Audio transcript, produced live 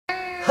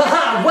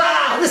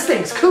this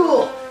thing's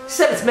cool. You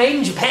said it's made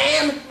in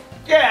Japan?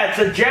 Yeah, it's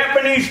a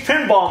Japanese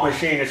pinball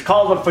machine. It's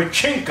called a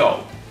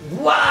pachinko.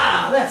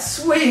 Wow, that's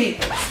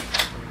sweet.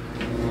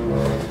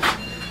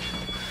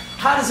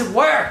 How does it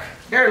work?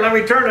 Here, let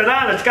me turn it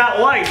on. It's got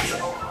lights.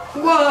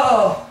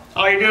 Whoa.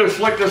 All you do is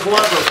flick this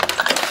lever.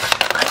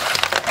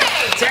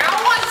 Hey,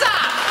 Taryl, what's up?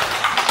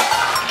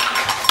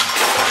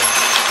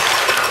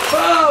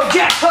 Oh,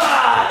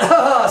 jackpot!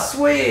 Oh,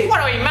 sweet. What,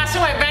 are we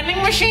messing with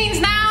vending machines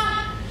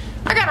now?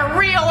 I got a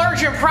real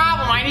urgent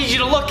problem I need you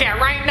to look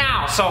at right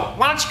now, so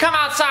why don't you come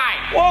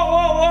outside? Whoa,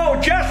 whoa,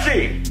 whoa,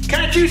 Jesse!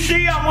 Can't you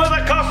see I'm with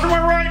a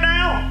customer right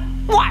now?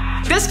 What,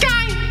 this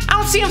guy? I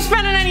don't see him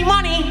spending any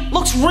money.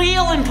 Looks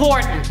real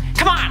important.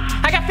 Come on,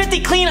 I got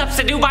 50 cleanups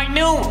to do by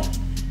noon.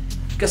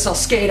 Guess I'll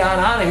skate on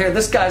out of here.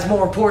 This guy's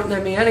more important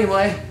than me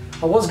anyway.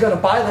 I was gonna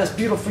buy this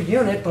beautiful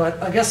unit,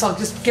 but I guess I'll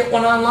just get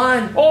one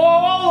online. Oh,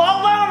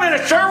 hold on a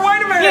minute, sir.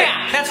 Wait a minute.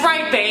 Yeah, that's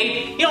right,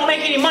 babe. You don't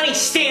make any money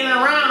standing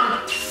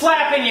around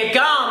flapping your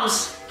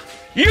gums.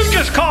 You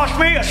just cost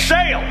me a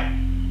sale.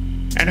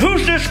 And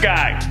who's this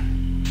guy?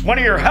 One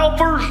of your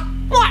helpers?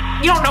 What?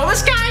 You don't know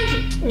this guy?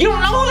 You don't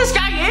know who this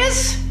guy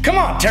is? Come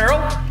on, Taryl.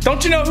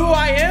 Don't you know who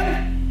I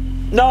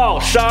am? No,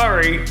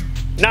 sorry.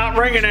 Not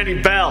ringing any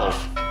bells.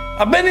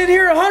 I've been in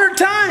here 100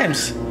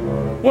 times.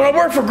 When I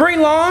worked for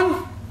Green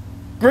Lawn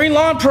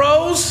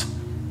Pros,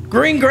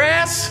 Green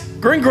Grass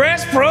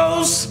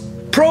Pros,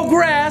 Pro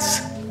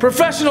Grass,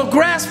 Professional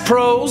Grass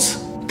Pros,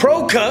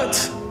 Pro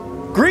Cuts,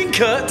 Green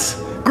Cuts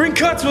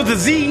with a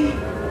Z,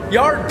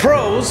 Yard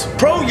Pros,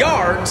 Pro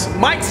Yards,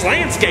 Mike's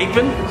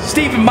Landscaping,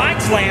 Stephen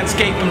Mike's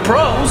Landscaping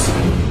Pros.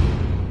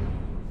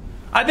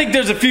 I think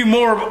there's a few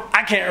more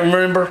I can't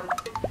remember.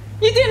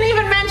 You didn't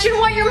even mention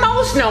what you're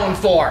most known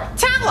for.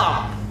 Tell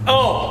him.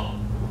 Oh,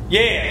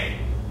 yeah.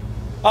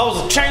 I was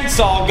a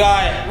chainsaw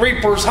guy at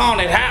Reaper's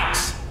Haunted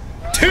House.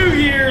 2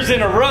 years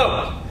in a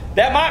row.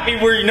 That might be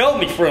where you know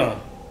me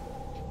from.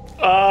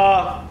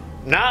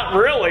 Not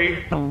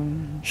really.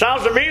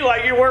 Sounds to me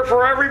like you work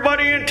for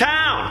everybody in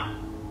town.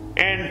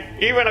 And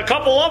even a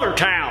couple other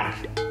towns.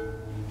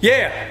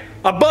 Yeah,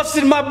 I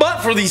busted my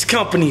butt for these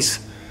companies.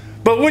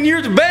 But when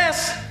you're the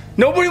best,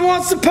 nobody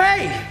wants to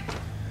pay.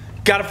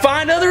 Gotta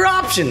find other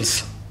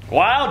options.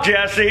 Wow,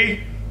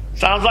 Jesse.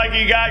 Sounds like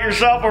you got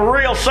yourself a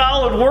real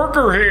solid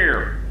worker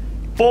here.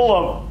 Full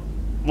of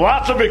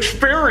lots of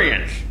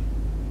experience.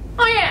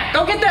 Oh yeah,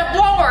 go get that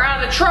blower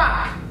out of the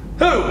truck.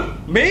 Who?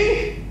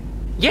 Me?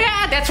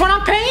 Yeah, that's what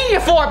I'm paying you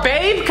for,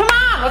 babe. Come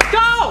on, let's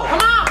go. Come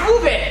on,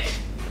 move it.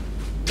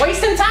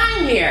 Wasting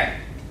time here.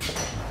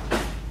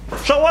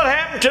 So what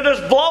happened to this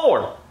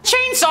blower?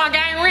 Chainsaw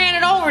guy ran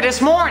it over this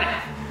morning.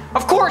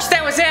 Of course,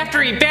 that was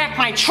after he backed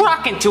my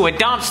truck into a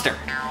dumpster.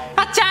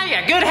 I'll tell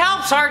you, good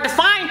help's hard to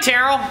find,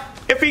 Taryl.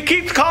 If he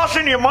keeps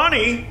costing you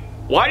money,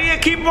 why do you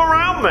keep him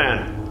around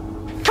then?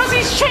 Cause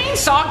he's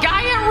chainsaw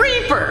guy at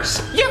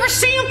Reapers. You ever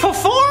see him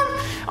perform?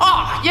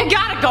 Oh, you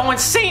gotta go and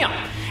see him.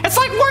 It's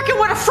like working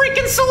with a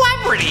freaking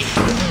celebrity.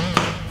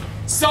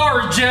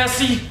 Sorry,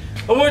 Jesse.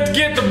 I went to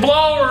get the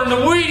blower and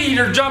the weed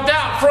eater jumped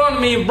out in front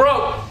of me and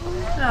broke.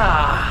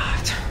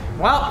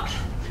 Well,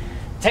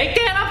 take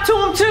that up to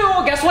him too.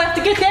 I guess we'll have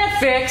to get that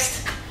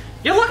fixed.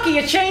 You're lucky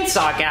a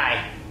chainsaw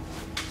guy.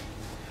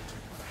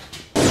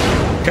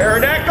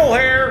 Pterodactyl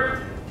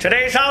here.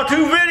 Today's how-to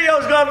video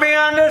is going to be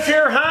on this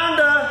here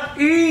Honda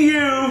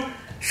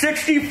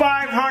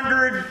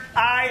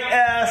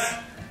EU6500is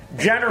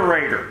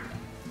generator.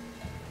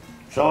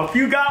 So if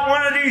you got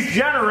one of these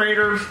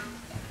generators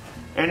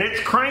and it's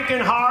cranking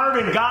hard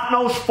and got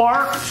no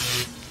spark,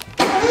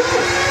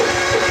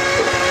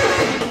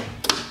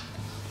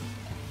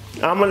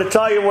 I'm going to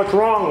tell you what's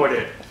wrong with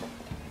it.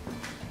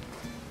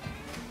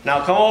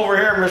 Now come over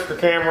here, Mr.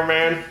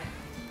 Cameraman.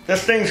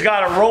 This thing's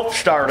got a rope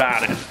start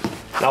on it.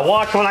 Now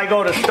watch when I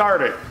go to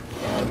start it.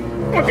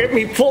 Look at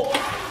me pull.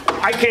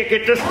 I can't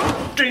get this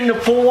thing to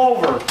pull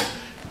over.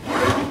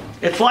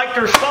 It's like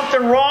there's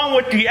something wrong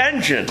with the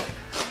engine.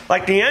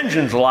 Like the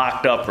engine's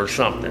locked up or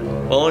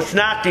something. Well, it's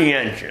not the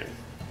engine.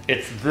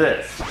 It's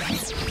this.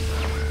 It's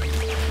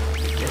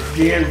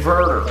the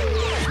inverter.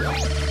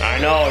 I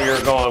know,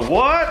 you're going,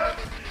 what?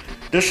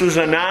 This is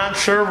a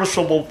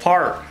non-serviceable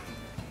part.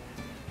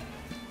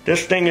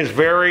 This thing is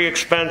very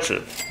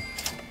expensive.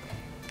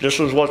 This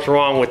is what's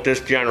wrong with this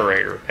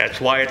generator. That's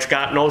why it's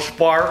got no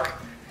spark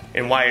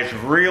and why it's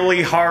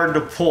really hard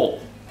to pull.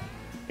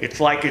 It's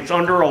like it's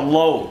under a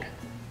load.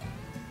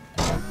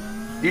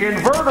 The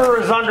inverter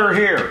is under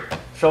here,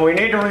 so we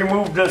need to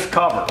remove this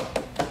cover.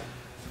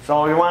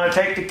 So you want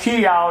to take the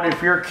key out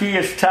if your key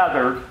is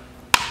tethered.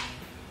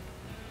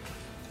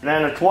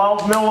 Then a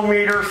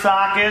 12mm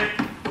socket.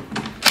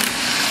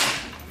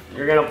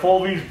 You're going to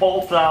pull these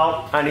bolts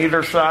out on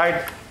either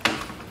side.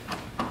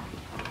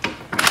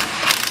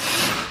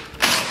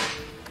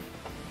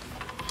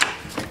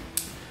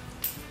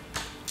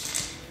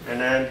 And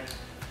then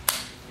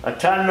a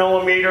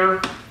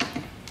 10mm,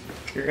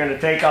 you're going to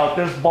take out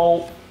this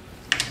bolt,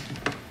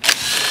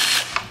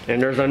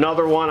 and there's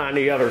another one on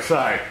the other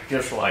side,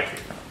 just like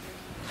it.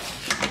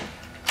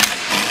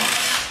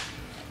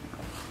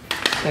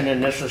 And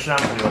then this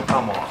assembly will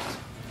come off.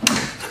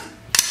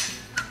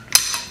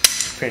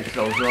 Pinch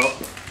those up.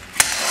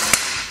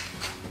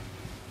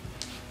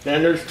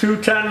 Then there's two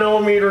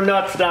 10mm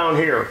nuts down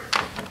here.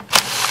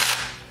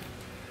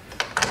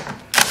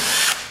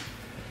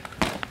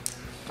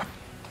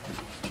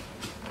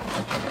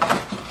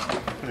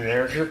 And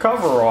there's your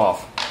cover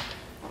off.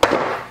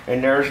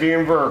 And there's the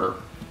inverter.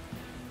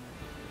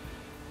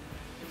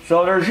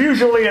 So there's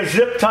usually a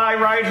zip tie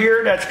right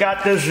here that's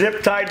got this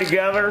zip tied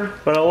together,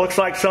 but it looks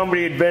like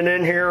somebody had been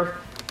in here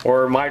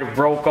or it might have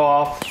broke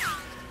off.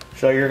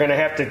 So you're going to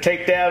have to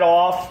take that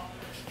off.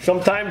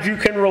 Sometimes you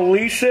can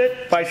release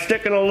it by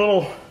sticking a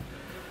little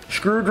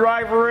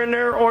screwdriver in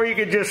there, or you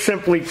could just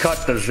simply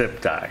cut the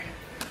zip tie.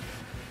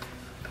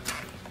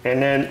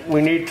 And then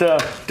we need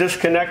to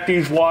disconnect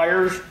these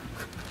wires.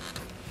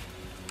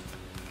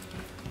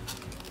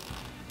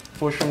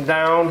 Push them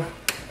down.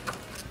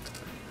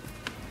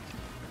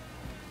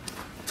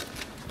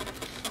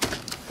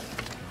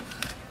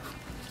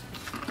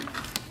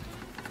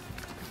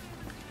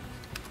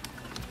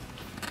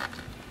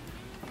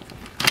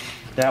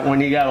 That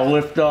one you got to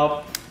lift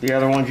up, the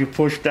other ones you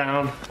push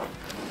down.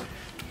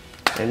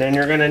 And then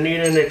you're going to need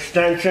an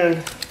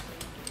extension.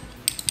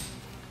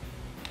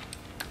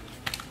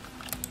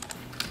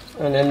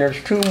 And then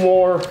there's two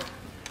more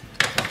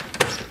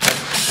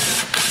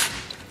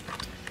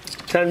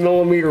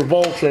 10mm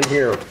bolts in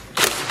here.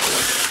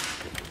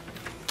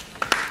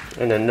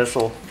 And then this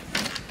will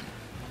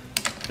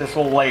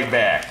lay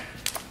back.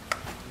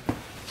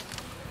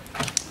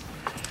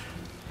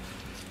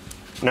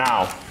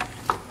 Now,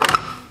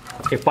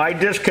 if I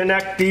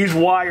disconnect these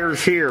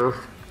wires here,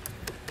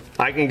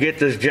 I can get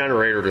this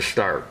generator to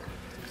start.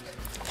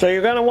 So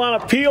you're going to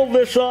want to peel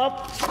this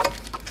up,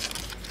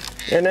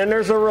 and then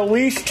there's a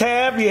release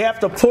tab you have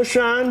to push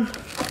on.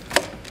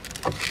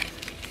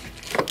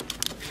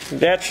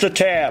 That's the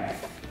tab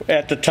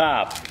at the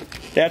top.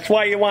 That's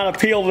why you want to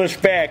peel this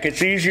back.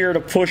 It's easier to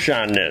push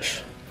on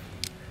this.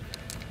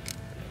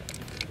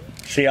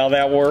 See how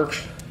that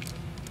works?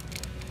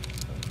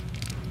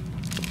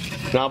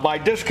 Now by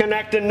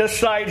disconnecting this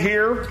side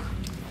here,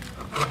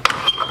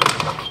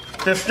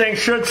 this thing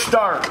should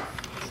start.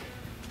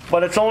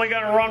 But it's only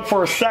going to run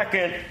for a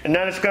second, and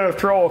then it's going to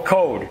throw a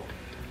code. And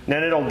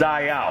then it'll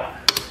die out.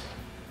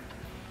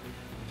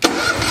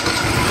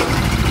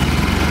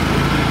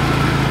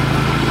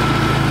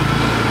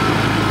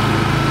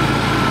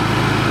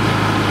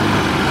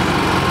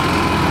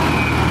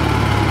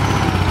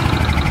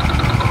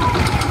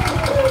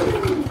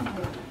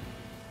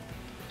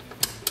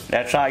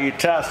 That's how you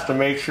test to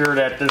make sure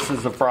that this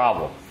is a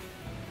problem.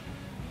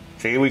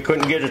 See, we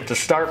couldn't get it to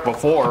start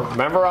before.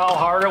 Remember how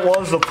hard it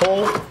was to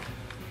pull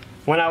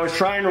when I was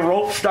trying to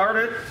rope start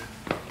it?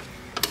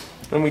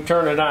 Let me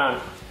turn it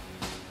on.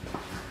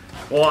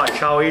 Watch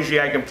how easy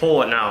I can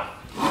pull it now.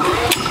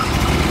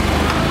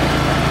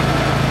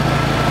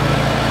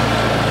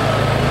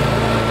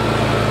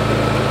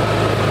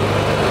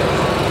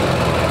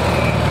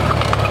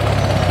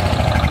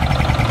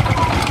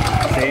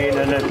 See, and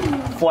then it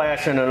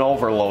flashing an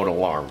overload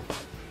alarm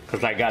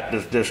because I got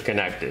this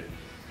disconnected.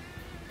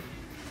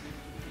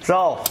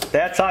 So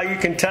that's how you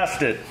can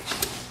test it.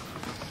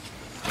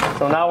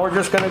 So now we're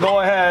just going to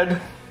go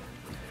ahead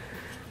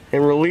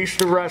and release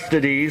the rest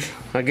of these.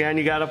 Again,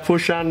 you got to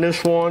push on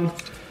this one,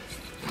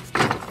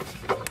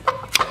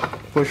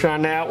 push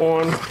on that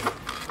one,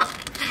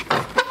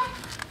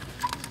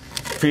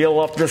 peel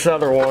up this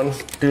other one,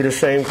 do the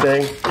same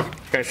thing.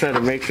 Like I said,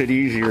 it makes it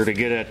easier to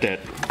get at that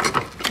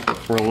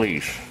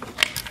release.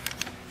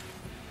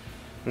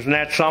 Isn't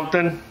that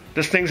something?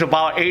 This thing's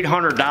about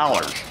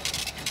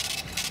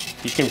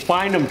 $800. You can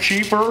find them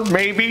cheaper,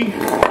 maybe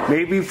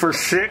for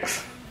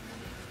 $6,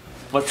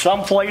 but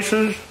some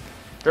places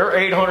they're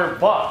 800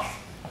 bucks.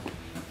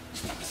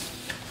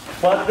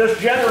 But this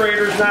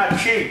generator's not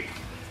cheap.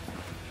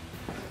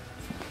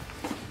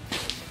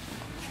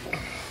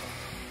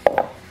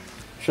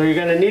 So you're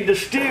going to need to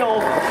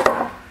steal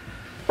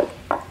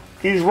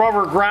these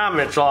rubber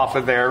grommets off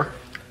of there.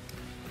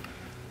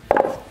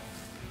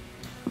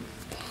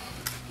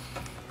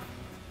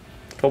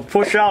 So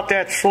push out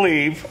that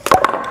sleeve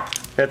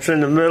that's in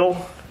the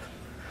middle,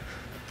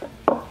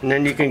 and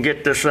then you can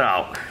get this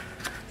out.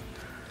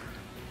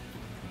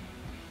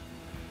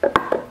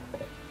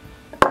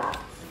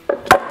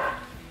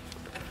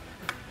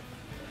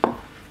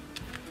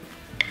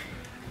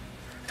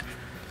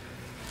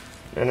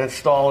 And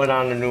install it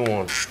on the new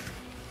one.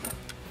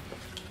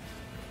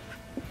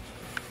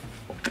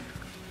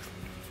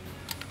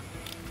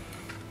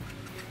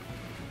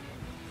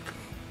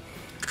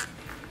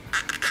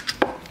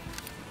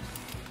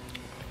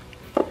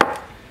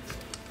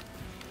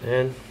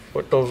 And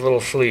put those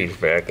little sleeves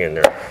back in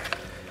there.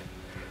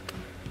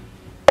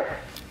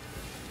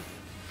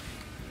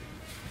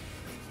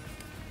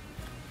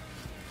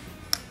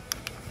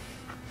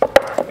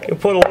 You can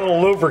put a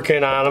little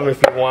lubricant on them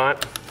if you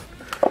want.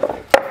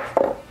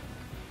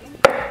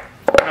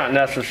 Not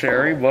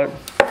necessary, but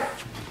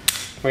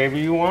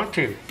maybe you want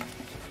to.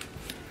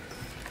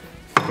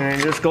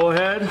 And just go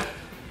ahead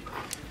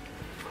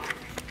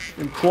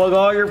And plug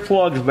all your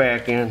plugs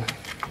back in.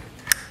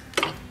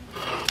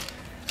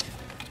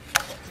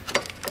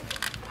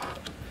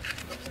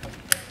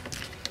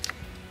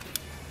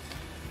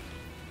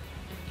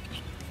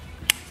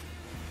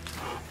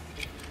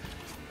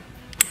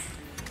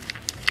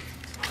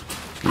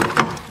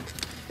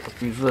 Put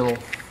these little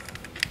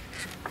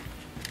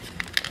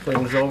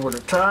things over the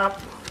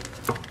top.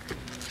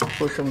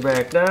 Push them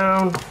back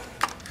down.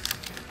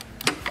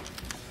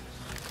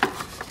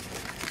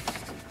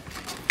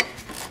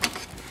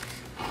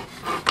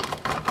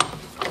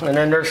 And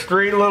then there's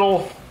 3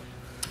 little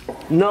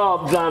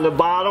nubs on the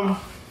bottom.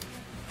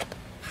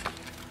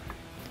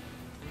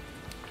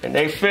 And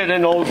they fit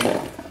in those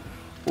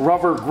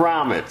rubber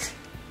grommets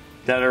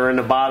that are in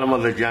the bottom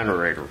of the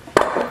generator.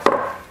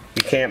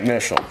 You can't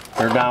miss them.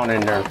 They're down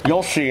in there.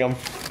 You'll see them.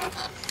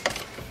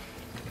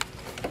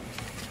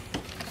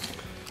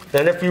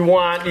 Then if you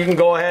want, you can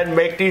go ahead and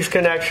make these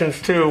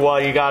connections too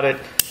while you got it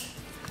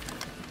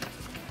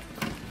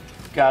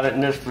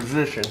in this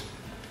position.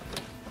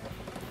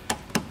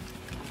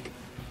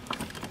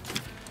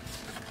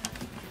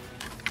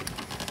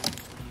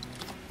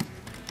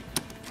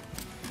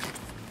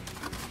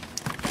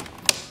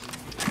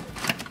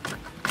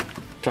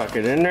 Tuck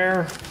it in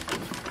there.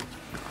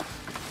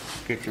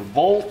 Get your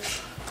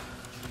bolts.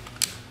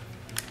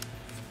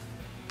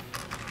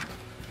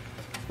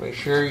 Make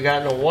sure you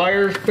got no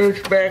wires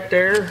pinched back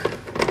there.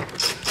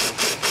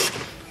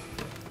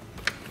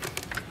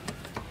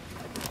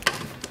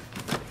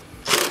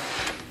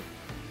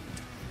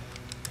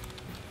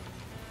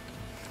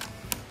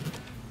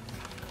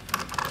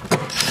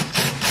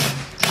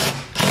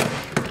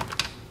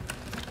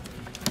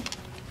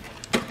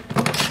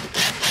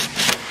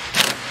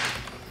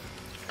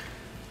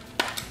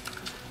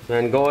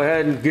 Then go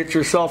ahead and get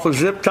yourself a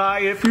zip tie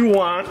if you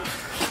want.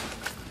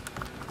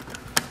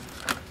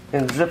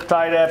 And zip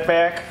tie that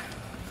back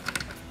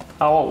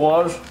how it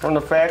was from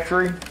the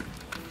factory.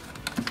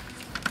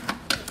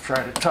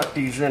 Try to tuck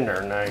these in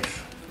there nice.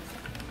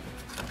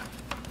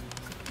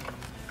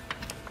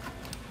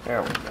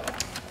 There we go.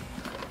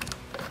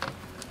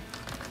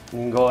 You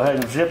can go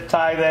ahead and zip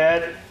tie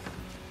that.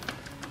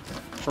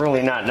 It's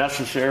really not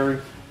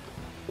necessary.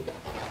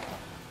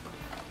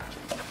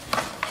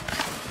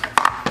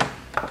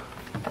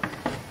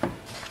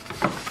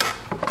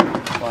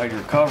 Slide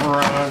your cover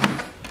on.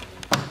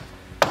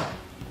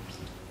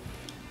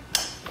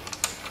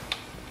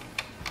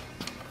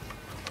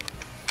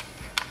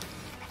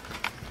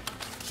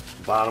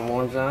 Bottom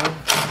one's on.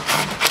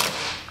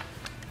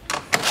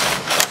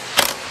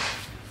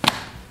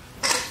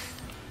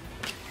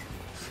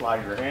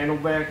 Slide your handle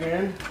back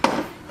in.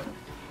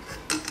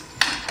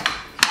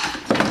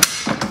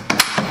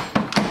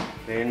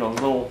 And those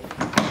little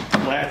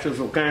latches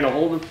will kind of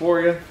hold it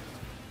for you.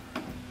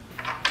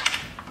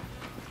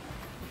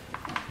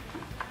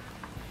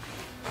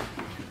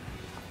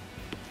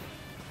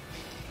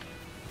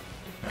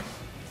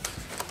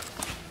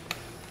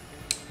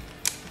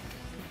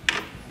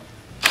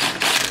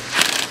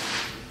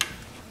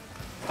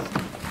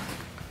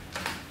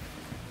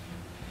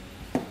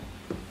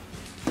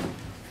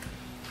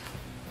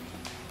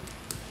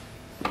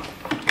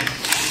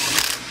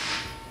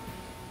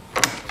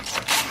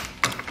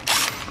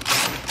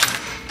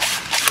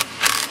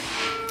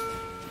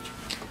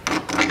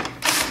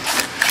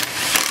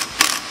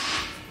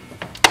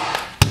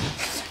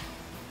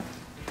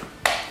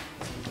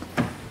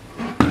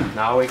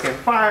 Now we can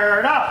fire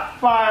it up,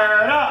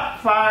 fire it up,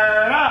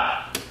 fire it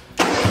up.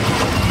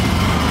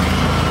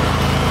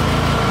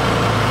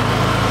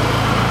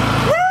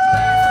 Woo!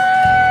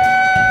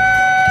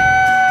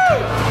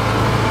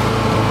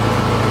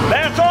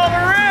 That's all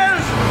there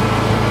is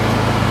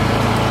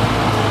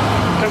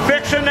to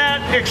fixing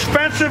that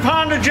expensive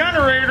Honda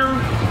generator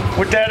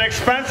with that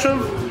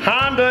expensive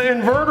Honda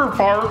inverter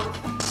part.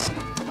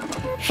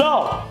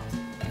 So,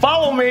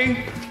 follow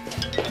me,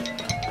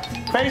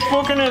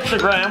 Facebook and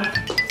Instagram.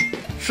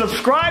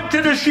 Subscribe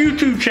to this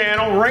YouTube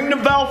channel, ring the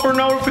bell for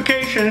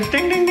notifications,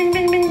 ding, ding, ding,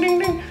 ding, ding, ding,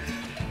 ding.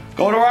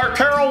 Go to our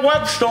Taryl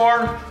web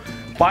store,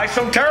 buy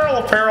some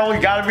Taryl apparel. You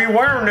gotta be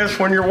wearing this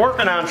when you're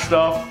working on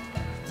stuff,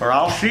 or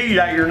I'll see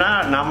that you're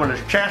not and I'm gonna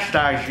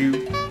chastise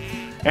you.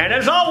 And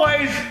as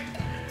always,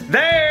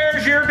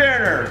 there's your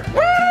dinner.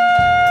 Woo!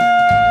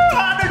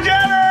 Honda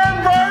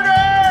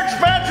inverter,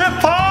 expensive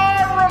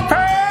part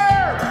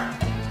repair.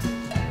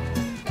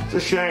 It's a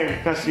shame,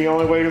 that's the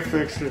only way to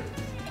fix it.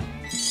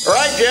 All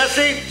right,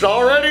 Jesse, it's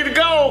all ready to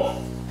go.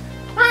 All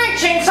right,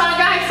 chainsaw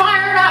guy,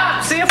 fire it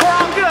up. See if we're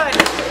all good.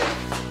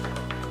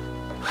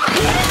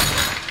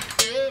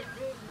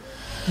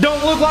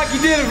 Don't look like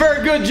you did a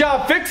very good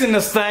job fixing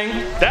this thing.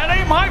 That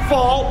ain't my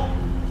fault.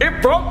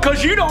 It broke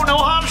because you don't know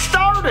how to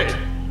start it.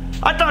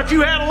 I thought you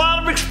had a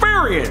lot of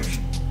experience.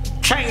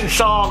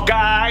 Chainsaw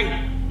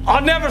guy. I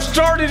never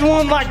started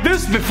one like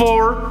this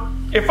before.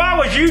 If I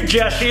was you,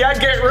 Jesse, I'd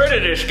get rid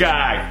of this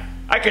guy.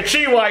 I could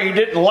see why he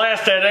didn't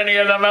last at any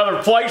of them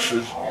other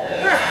places. Is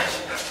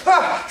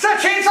that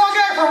chainsaw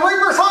guy from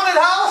Reaper's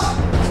Haunted House?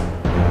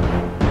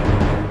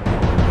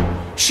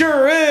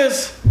 Sure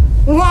is.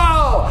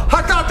 Wow,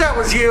 I thought that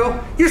was you.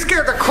 You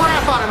scared the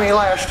crap out of me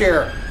last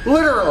year.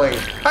 Literally.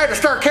 I had to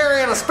start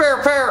carrying a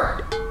spare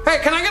pair. Hey,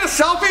 can I get a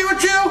selfie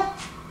with you?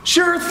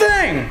 Sure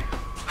thing.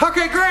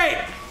 Okay, great.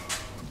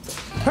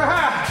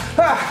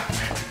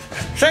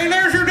 Say,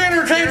 there's your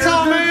dinner,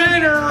 Chainsaw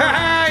Man.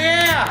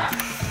 Yeah.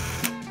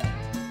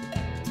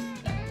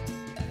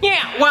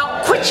 Yeah,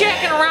 well, quit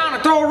jacking around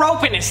and throw a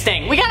rope in this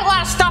thing. We got a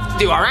lot of stuff to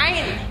do,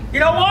 alright? You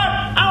know what?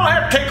 I don't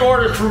have to take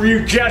orders from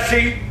you,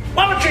 Jesse.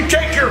 Why don't you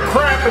take your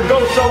crap and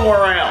go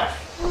somewhere else?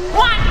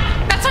 What?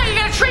 That's how you're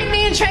gonna treat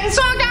me and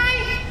Chainsaw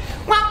Guy?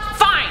 Well,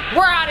 fine,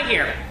 we're out of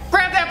here.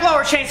 Grab that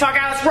blower, Chainsaw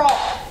Guy, let's roll.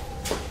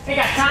 We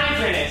got time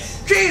for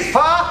this. Jeez,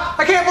 Pa,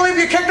 I can't believe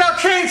you kicked out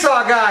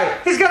Chainsaw Guy.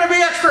 He's gonna be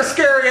extra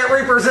scary at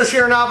Reapers this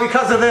year now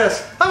because of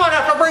this. I might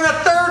have to bring a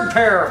third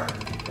pair.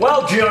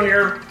 Well,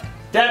 Junior,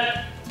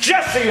 that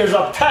Jesse is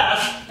a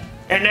pest,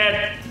 and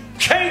that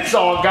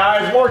Chainsaw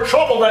Guy is more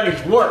trouble than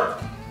he's worth.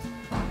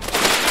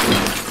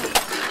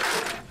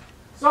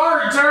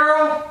 Sorry,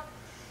 Taryl.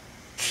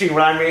 See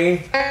what I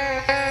mean?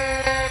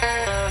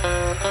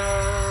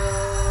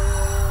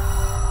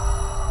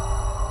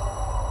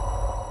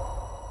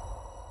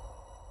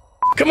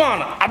 Come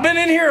on, I've been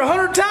in here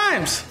 100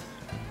 times.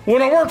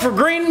 When I worked for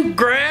Green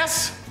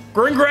Grass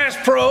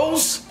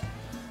Pros,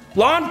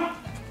 Lawn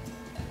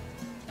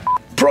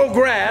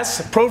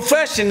Progress,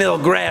 Professional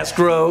Grass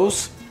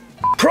Grows,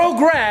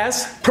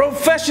 Progress,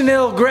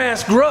 Professional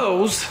Grass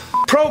Grows,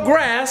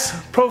 Progress,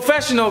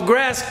 Professional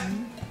Grass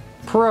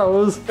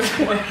Pros.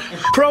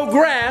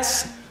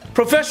 Progress,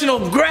 Professional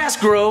Grass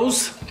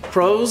Grows,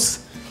 Pros,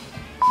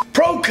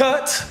 Pro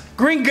Cut,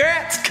 Green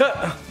Grass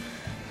Cut,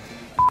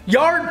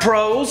 Yard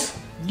Pros,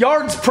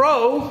 Yards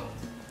Pro,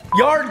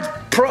 Yard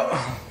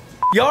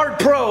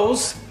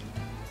Pros,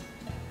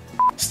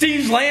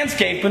 Steve's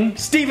Landscaping,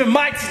 Steve and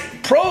Mike's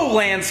Pro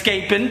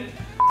Landscaping,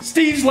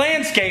 Steve's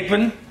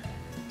Landscaping,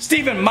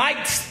 Steve and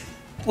Mike's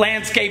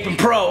Landscaping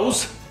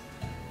Pros.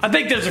 I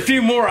think there's a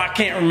few more I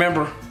can't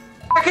remember.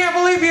 I can't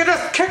believe you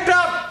just kicked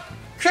out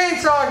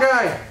Chainsaw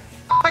Guy.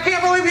 I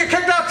can't believe you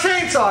kicked out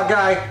Chainsaw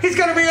Guy. He's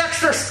gonna be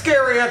extra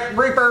scary at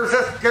Reapers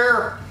this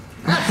year.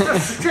 Extra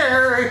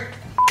scary.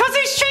 Cause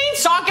he's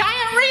Chainsaw Guy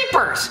at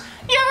Reapers.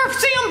 You ever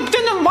see him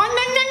do the one?